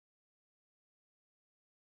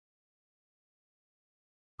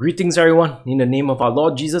Greetings everyone, in the name of our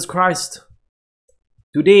Lord Jesus Christ.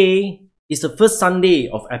 Today is the first Sunday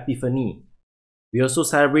of Epiphany. We also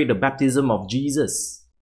celebrate the baptism of Jesus.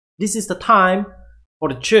 This is the time for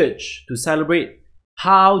the church to celebrate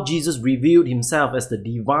how Jesus revealed himself as the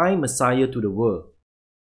divine Messiah to the world.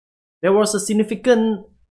 There was a significant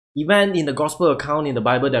event in the Gospel account in the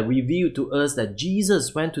Bible that revealed to us that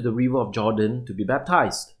Jesus went to the river of Jordan to be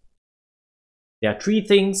baptized. There are three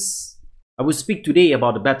things I will speak today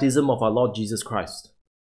about the baptism of our Lord Jesus Christ.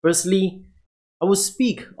 Firstly, I will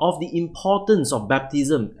speak of the importance of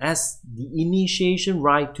baptism as the initiation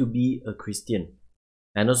rite to be a Christian,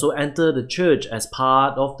 and also enter the church as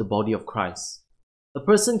part of the body of Christ. A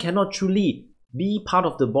person cannot truly be part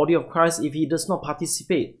of the body of Christ if he does not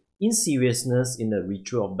participate in seriousness in the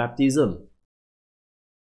ritual of baptism.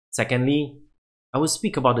 Secondly, I will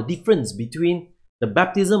speak about the difference between the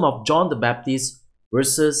baptism of John the Baptist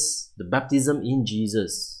versus the baptism in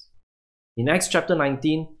Jesus. In Acts chapter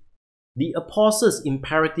 19, the apostles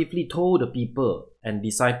imperatively told the people and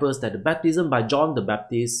disciples that the baptism by John the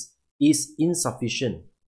Baptist is insufficient.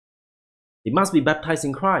 They must be baptized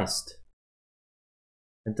in Christ.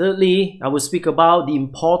 And thirdly, I will speak about the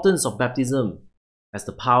importance of baptism as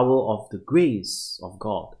the power of the grace of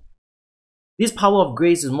God. This power of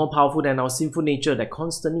grace is more powerful than our sinful nature that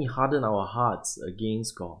constantly harden our hearts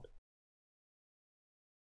against God.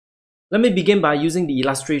 Let me begin by using the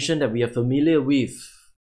illustration that we are familiar with,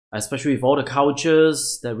 especially with all the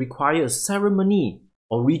cultures that require a ceremony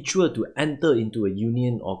or ritual to enter into a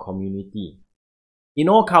union or community. In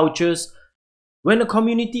all cultures, when a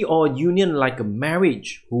community or a union like a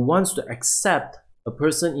marriage who wants to accept a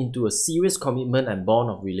person into a serious commitment and bond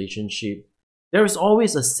of relationship, there is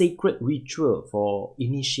always a sacred ritual for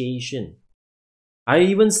initiation. I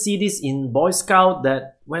even see this in Boy Scout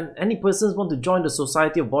that when any persons want to join the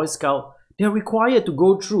Society of Boy Scout, they are required to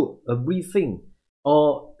go through a briefing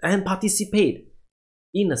and participate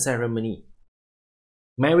in a ceremony.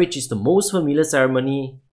 Marriage is the most familiar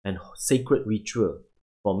ceremony and sacred ritual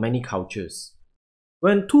for many cultures.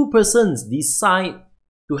 When two persons decide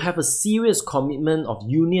to have a serious commitment of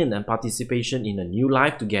union and participation in a new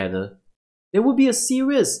life together, there will be a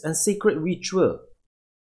serious and sacred ritual.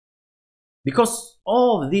 Because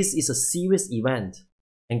all of this is a serious event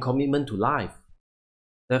and commitment to life.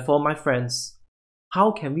 Therefore, my friends,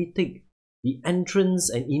 how can we take the entrance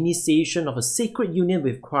and initiation of a sacred union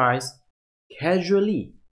with Christ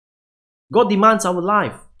casually? God demands our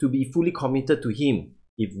life to be fully committed to Him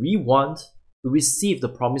if we want to receive the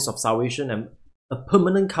promise of salvation and a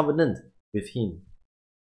permanent covenant with Him.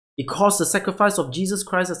 It costs the sacrifice of Jesus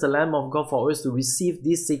Christ as the Lamb of God for us to receive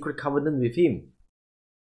this sacred covenant with Him.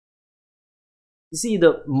 You see,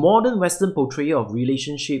 the modern Western portrayal of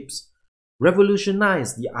relationships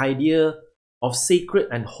revolutionized the idea of sacred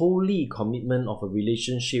and holy commitment of a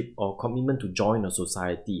relationship or commitment to join a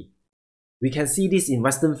society. We can see this in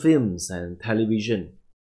Western films and television.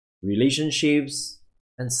 Relationships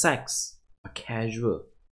and sex are casual.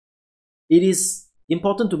 It is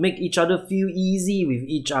important to make each other feel easy with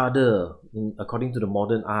each other, according to the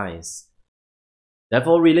modern eyes.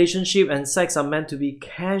 Therefore, relationship and sex are meant to be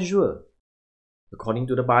casual. According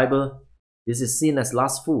to the Bible, this is seen as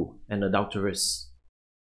lustful and adulterous.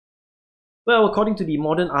 Well, according to the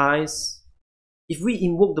modern eyes, if we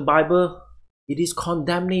invoke the Bible, it is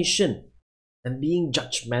condemnation and being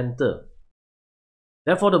judgmental.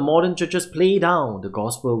 Therefore, the modern churches play down the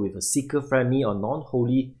gospel with a seeker-friendly or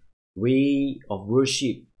non-holy way of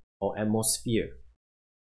worship or atmosphere.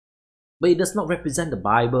 But it does not represent the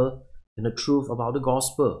Bible and the truth about the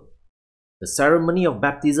gospel. The ceremony of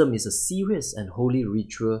baptism is a serious and holy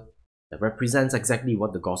ritual that represents exactly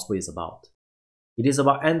what the gospel is about. It is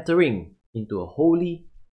about entering into a holy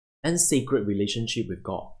and sacred relationship with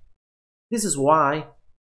God. This is why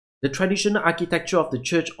the traditional architecture of the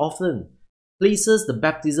church often places the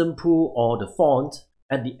baptism pool or the font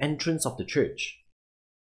at the entrance of the church.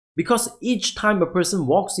 Because each time a person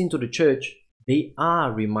walks into the church, they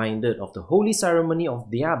are reminded of the holy ceremony of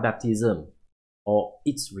their baptism or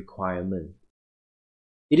its requirement.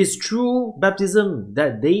 It is through baptism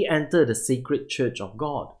that they enter the sacred church of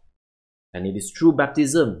God. And it is through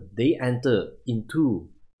baptism they enter into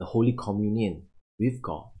the Holy Communion with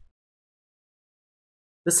God.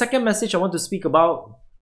 The second message I want to speak about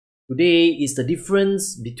today is the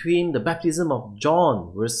difference between the baptism of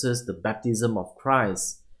John versus the baptism of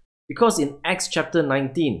Christ. Because in Acts chapter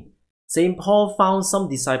 19, St. Paul found some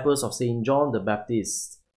disciples of St. John the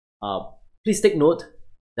Baptist. Please take note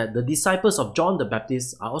that the disciples of John the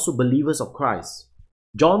Baptist are also believers of Christ.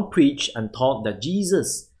 John preached and taught that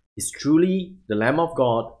Jesus is truly the Lamb of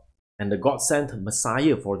God and the God-sent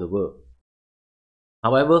Messiah for the world.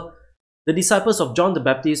 However, the disciples of John the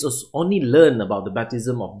Baptist only learned about the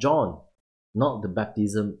baptism of John, not the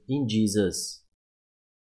baptism in Jesus,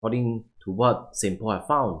 according to what St. Paul had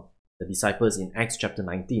found the disciples in Acts chapter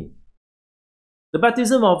 19. The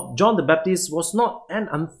baptism of John the Baptist was not an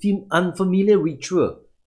unfamiliar ritual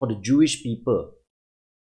for the Jewish people.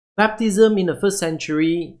 Baptism in the first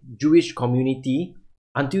century Jewish community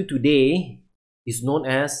until today is known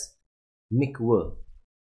as mikveh.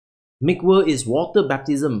 Mikveh is water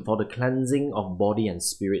baptism for the cleansing of body and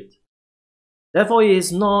spirit. Therefore, it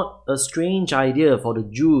is not a strange idea for the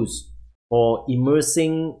Jews for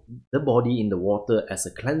immersing the body in the water as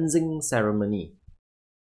a cleansing ceremony.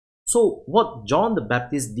 So, what John the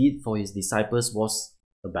Baptist did for his disciples was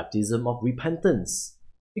a baptism of repentance,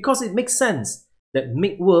 because it makes sense that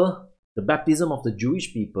mikveh, the baptism of the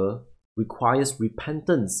Jewish people, requires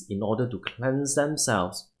repentance in order to cleanse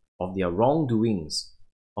themselves of their wrongdoings,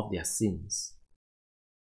 of their sins.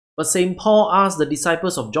 But St. Paul asked the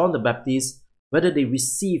disciples of John the Baptist whether they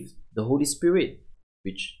received the Holy Spirit,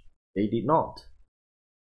 which they did not.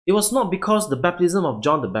 It was not because the baptism of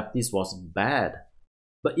John the Baptist was bad,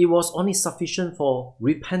 but it was only sufficient for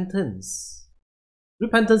repentance.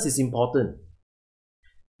 Repentance is important,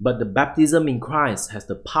 but the baptism in Christ has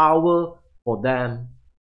the power for them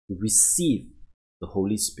to receive the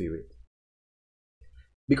Holy Spirit.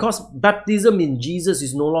 Because baptism in Jesus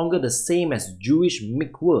is no longer the same as Jewish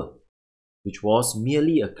mikveh, which was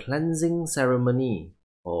merely a cleansing ceremony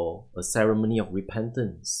or a ceremony of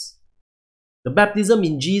repentance. The baptism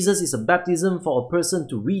in Jesus is a baptism for a person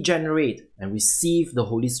to regenerate and receive the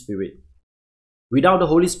Holy Spirit. Without the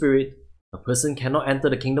Holy Spirit, a person cannot enter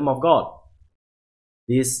the kingdom of God.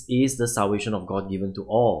 This is the salvation of God given to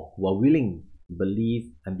all who are willing to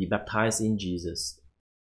believe and be baptized in Jesus.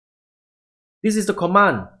 This is the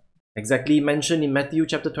command exactly mentioned in Matthew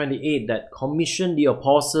chapter 28 that commissioned the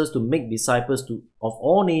apostles to make disciples of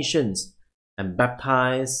all nations and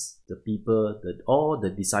baptize the people, all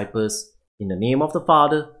the disciples, in the name of the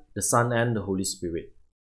Father, the Son, and the Holy Spirit.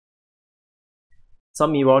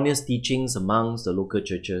 Some erroneous teachings amongst the local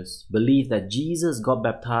churches believe that Jesus got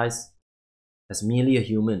baptized as merely a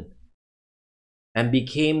human and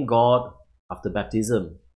became God after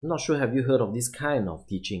baptism. I'm not sure, have you heard of this kind of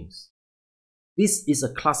teachings? This is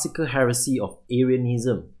a classical heresy of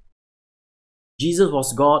Arianism. Jesus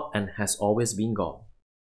was God and has always been God.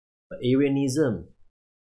 But Arianism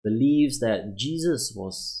believes that Jesus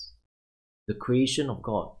was the creation of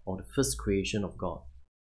God, or the first creation of God.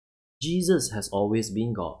 Jesus has always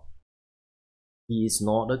been God. He is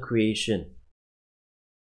not a creation.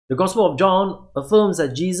 The Gospel of John affirms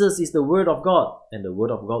that Jesus is the Word of God, and the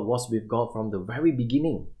Word of God was with God from the very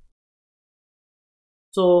beginning.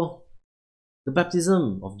 So, the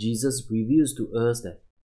baptism of Jesus reveals to us that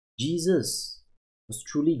Jesus was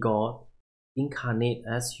truly God, incarnate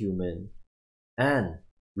as human, and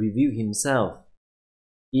revealed himself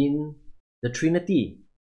in the Trinity.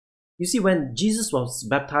 You see, when Jesus was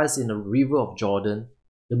baptized in the river of Jordan,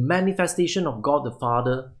 the manifestation of God the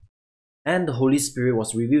Father and the Holy Spirit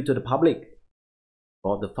was revealed to the public.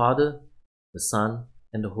 God the Father, the Son,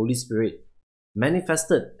 and the Holy Spirit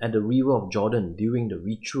manifested at the river of Jordan during the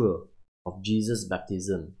ritual of Jesus'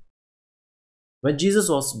 baptism. When Jesus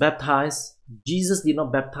was baptized, Jesus did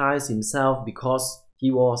not baptize himself because he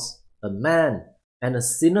was a man and a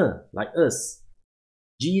sinner like us.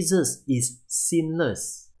 Jesus is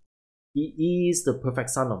sinless. He is the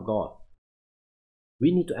perfect Son of God.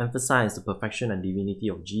 We need to emphasize the perfection and divinity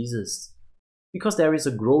of Jesus, because there is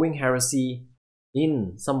a growing heresy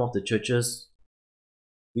in some of the churches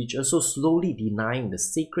which are so slowly denying the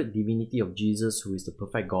sacred divinity of Jesus, who is the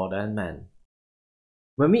perfect God and man.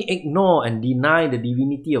 When we ignore and deny the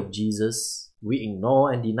divinity of Jesus, we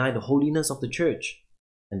ignore and deny the holiness of the church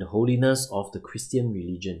and the holiness of the Christian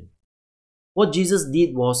religion. What Jesus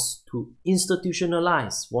did was to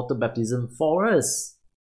institutionalize water baptism for us.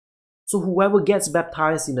 So whoever gets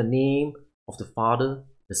baptized in the name of the Father,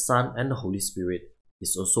 the Son, and the Holy Spirit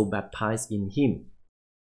is also baptized in Him.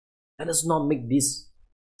 Let us not make this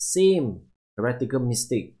same heretical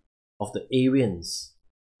mistake of the Arians,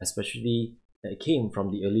 especially that came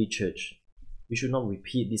from the early church. We should not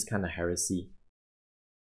repeat this kind of heresy.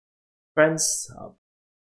 Friends,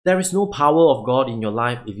 there is no power of God in your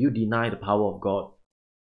life if you deny the power of God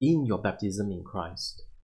in your baptism in Christ.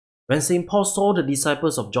 When St. Paul saw the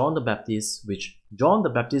disciples of John the Baptist, which John the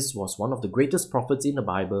Baptist was one of the greatest prophets in the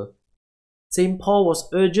Bible, St. Paul was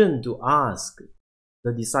urgent to ask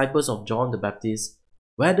the disciples of John the Baptist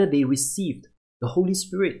whether they received the Holy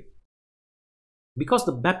Spirit. Because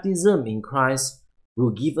the baptism in Christ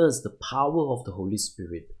will give us the power of the Holy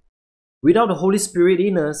Spirit. Without the Holy Spirit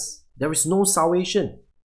in us, there is no salvation,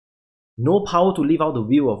 no power to live out the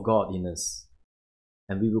will of God in us.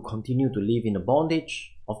 And we will continue to live in the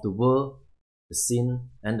bondage of the world, the sin,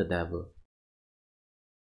 and the devil.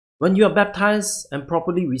 When you are baptized and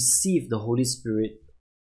properly receive the Holy Spirit,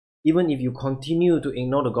 even if you continue to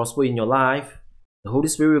ignore the gospel in your life, the Holy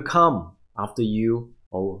Spirit will come after you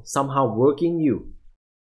or somehow work in you.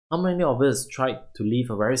 How many of us tried to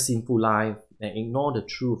live a very sinful life and ignore the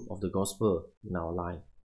truth of the gospel in our life?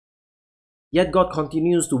 Yet God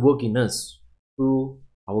continues to work in us through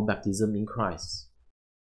our baptism in Christ.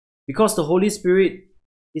 Because the Holy Spirit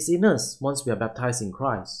is in us once we are baptized in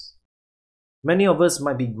Christ. Many of us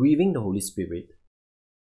might be grieving the Holy Spirit.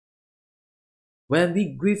 When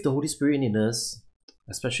we grieve the Holy Spirit in us,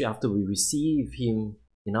 especially after we receive Him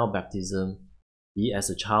in our baptism, be it as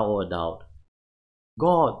a child or adult,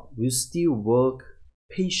 God will still work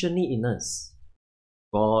patiently in us.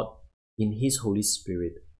 God, in His Holy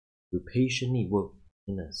Spirit, will patiently work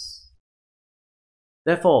in us.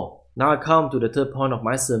 Therefore, now I come to the third point of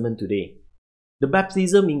my sermon today. The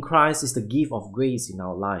baptism in Christ is the gift of grace in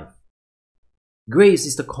our life. Grace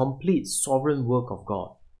is the complete sovereign work of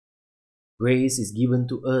God. Grace is given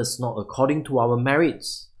to us not according to our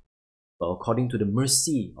merits, but according to the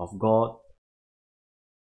mercy of God.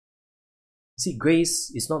 See,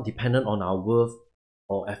 grace is not dependent on our worth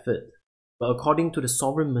or effort, but according to the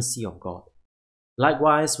sovereign mercy of God.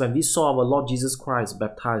 Likewise, when we saw our Lord Jesus Christ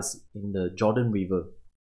baptized in the Jordan River,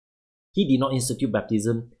 He did not institute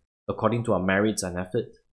baptism according to our merits and effort.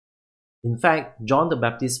 In fact, John the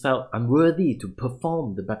Baptist felt unworthy to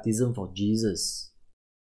perform the baptism for Jesus.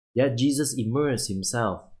 Yet Jesus immersed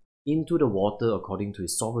Himself into the water according to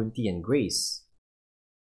His sovereignty and grace.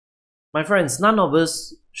 My friends, none of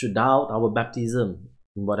us should doubt our baptism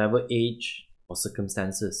in whatever age or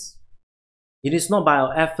circumstances. It is not by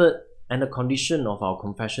our effort and the condition of our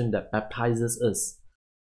confession that baptizes us.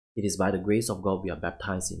 It is by the grace of God we are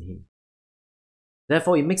baptized in Him.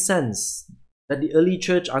 Therefore, it makes sense that the early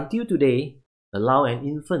church until today allow an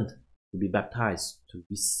infant to be baptized to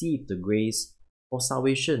receive the grace for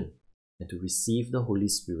salvation and to receive the Holy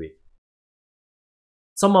Spirit.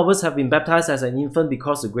 Some of us have been baptized as an infant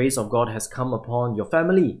because the grace of God has come upon your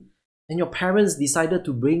family and your parents decided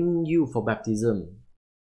to bring you for baptism.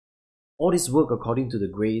 All this work according to the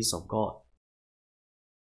grace of God.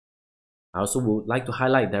 I also would like to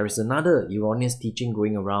highlight there is another erroneous teaching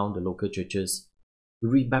going around the local churches to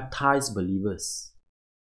rebaptize believers.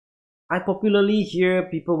 I popularly hear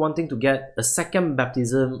people wanting to get a second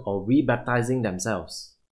baptism or rebaptizing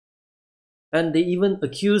themselves. And they even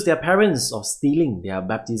accuse their parents of stealing their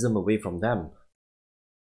baptism away from them.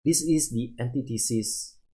 This is the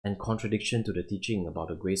antithesis and contradiction to the teaching about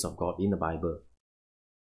the grace of God in the Bible.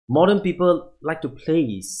 Modern people like to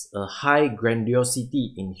place a high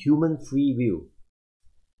grandiosity in human free will.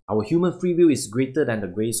 Our human free will is greater than the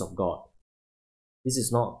grace of God. This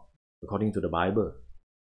is not according to the Bible.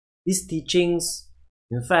 These teachings,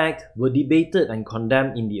 in fact, were debated and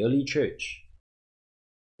condemned in the early church.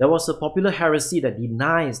 There was a popular heresy that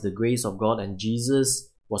denies the grace of God and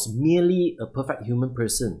Jesus was merely a perfect human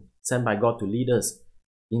person sent by God to lead us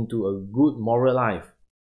into a good moral life.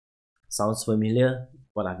 Sounds familiar?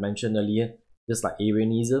 What I've mentioned earlier, just like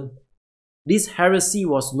Arianism. This heresy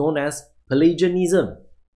was known as Pelagianism.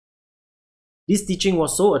 This teaching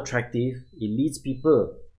was so attractive, it leads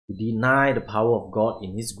people to deny the power of God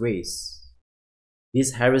in His grace.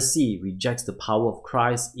 This heresy rejects the power of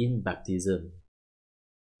Christ in baptism.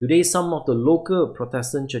 Today, some of the local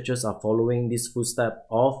Protestant churches are following this footstep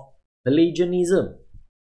of Pelagianism,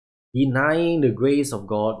 denying the grace of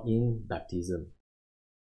God in baptism.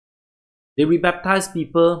 They rebaptize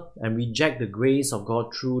people and reject the grace of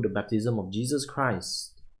God through the baptism of Jesus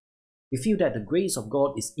Christ. They feel that the grace of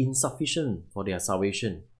God is insufficient for their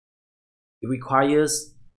salvation. It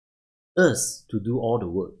requires us to do all the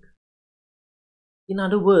work. In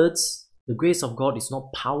other words, the grace of God is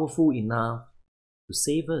not powerful enough to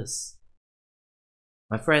save us.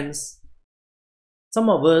 My friends, some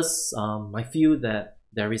of us might feel that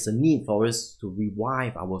there is a need for us to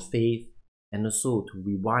revive our faith and also to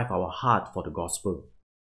revive our heart for the gospel.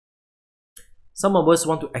 Some of us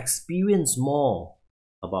want to experience more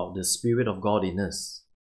about the Spirit of God in us.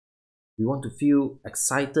 We want to feel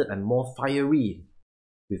excited and more fiery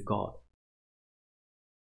with God.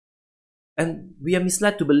 And we are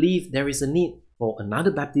misled to believe there is a need for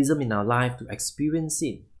another baptism in our life to experience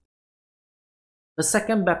it. A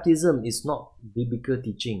second baptism is not biblical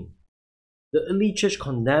teaching. The early church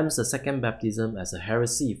condemns the second baptism as a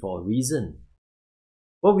heresy for a reason.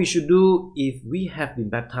 What we should do if we have been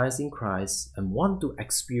baptized in Christ and want to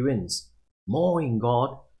experience more in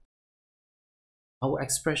God, our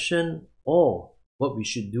expression or what we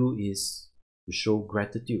should do is to show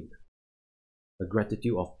gratitude, a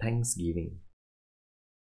gratitude of thanksgiving.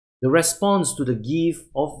 The response to the gift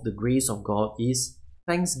of the grace of God is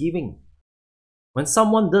thanksgiving. When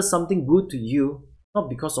someone does something good to you, not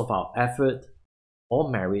because of our effort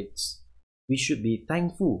or merits, we should be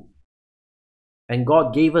thankful. And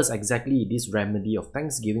God gave us exactly this remedy of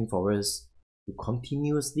thanksgiving for us to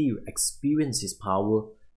continuously experience His power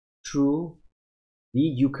through the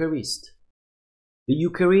Eucharist. The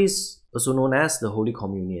Eucharist, also known as the Holy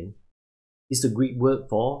Communion, is the Greek word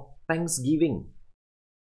for thanksgiving.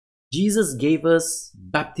 Jesus gave us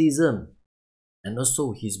baptism and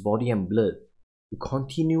also His body and blood to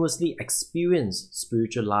continuously experience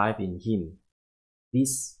spiritual life in Him.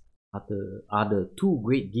 These are the two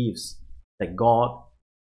great gifts that God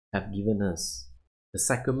has given us, the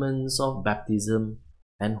sacraments of baptism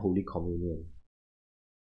and Holy Communion.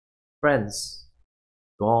 Friends,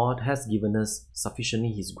 God has given us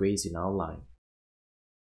sufficiently His grace in our life.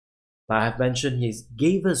 Like I have mentioned, He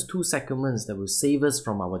gave us two sacraments that will save us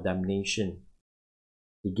from our damnation.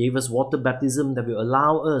 He gave us water baptism that will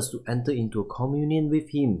allow us to enter into a communion with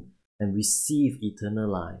Him and receive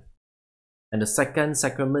eternal life. And the second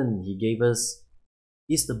sacrament He gave us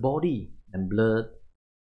is the body and blood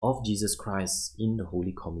of Jesus Christ in the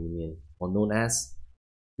Holy Communion, or known as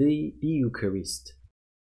the Eucharist.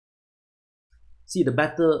 See, the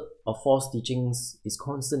battle of false teachings is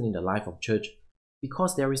constant in the life of church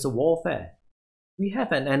because there is a warfare. We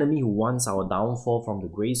have an enemy who wants our downfall from the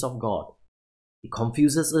grace of God. It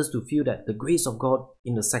confuses us to feel that the grace of God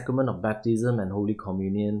in the sacrament of baptism and Holy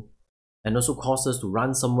Communion, and also causes us to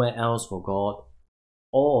run somewhere else for God.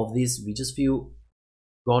 All of this, we just feel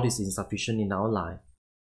God is insufficient in our life.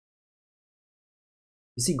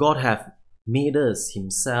 You see, God has made us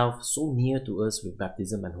Himself so near to us with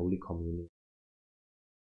baptism and Holy Communion.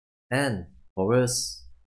 And for us,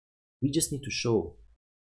 we just need to show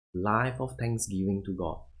a life of thanksgiving to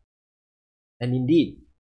God. And indeed,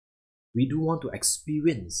 we do want to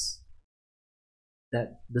experience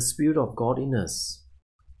that the Spirit of God in us,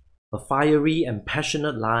 a fiery and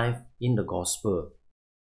passionate life in the gospel.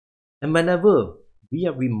 And whenever we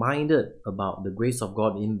are reminded about the grace of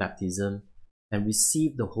God in baptism and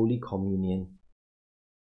receive the Holy Communion,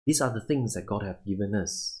 these are the things that God has given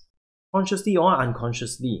us, consciously or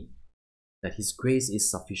unconsciously, that His grace is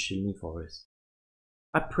sufficiently for us.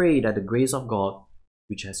 I pray that the grace of God,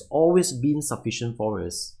 which has always been sufficient for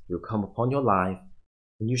us, will come upon your life,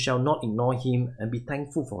 and you shall not ignore Him and be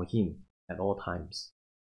thankful for Him at all times.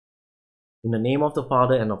 In the name of the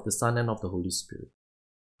Father, and of the Son, and of the Holy Spirit.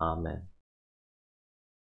 Amen.